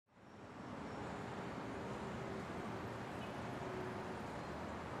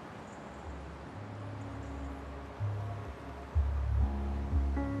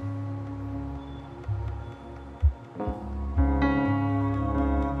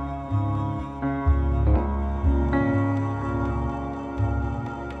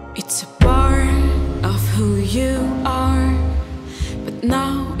you are. But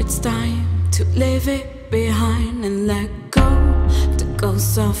now it's time to leave it behind and let go the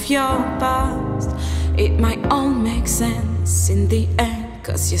ghosts of your past. It might all make sense in the end,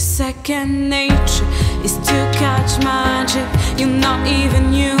 'cause your second nature is to catch magic. You're not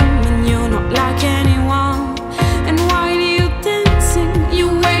even human, you're not like anyone. And why do you dancing? You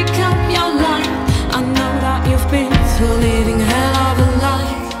wake up your life. I know that you've been through living hell of a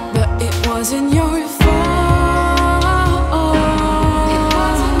life, but it wasn't your fault.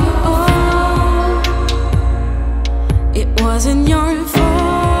 It wasn't your fault.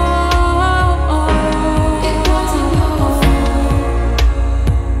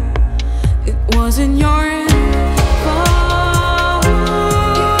 Wasn't your fault.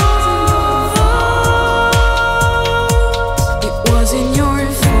 It wasn't your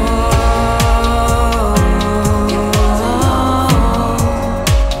fault.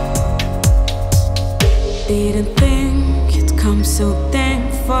 Didn't think you'd come so damn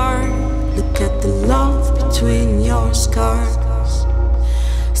far. Look at the love between your scars.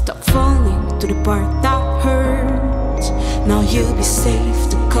 Stop falling to the part that hurts. Now you'll be safe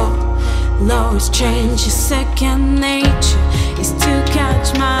to call. Laws change, your second nature is to catch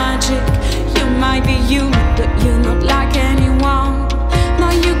magic. You might be human, but you're not like anyone.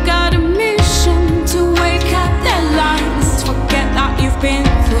 Now you got a mission to wake up their lives. Forget that you've been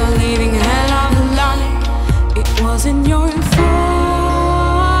through living a hell of a life. It wasn't your fault.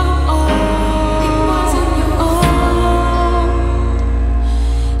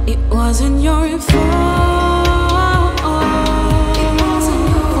 It wasn't your fault.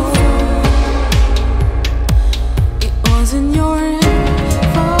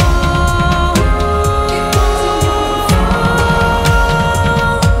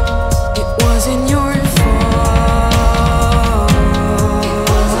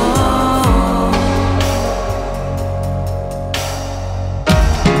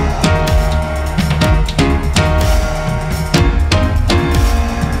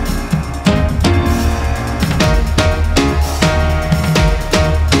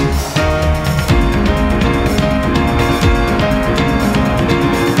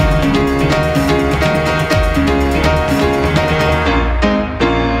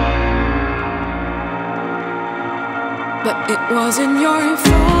 But it wasn't your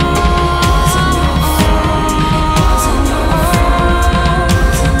fault.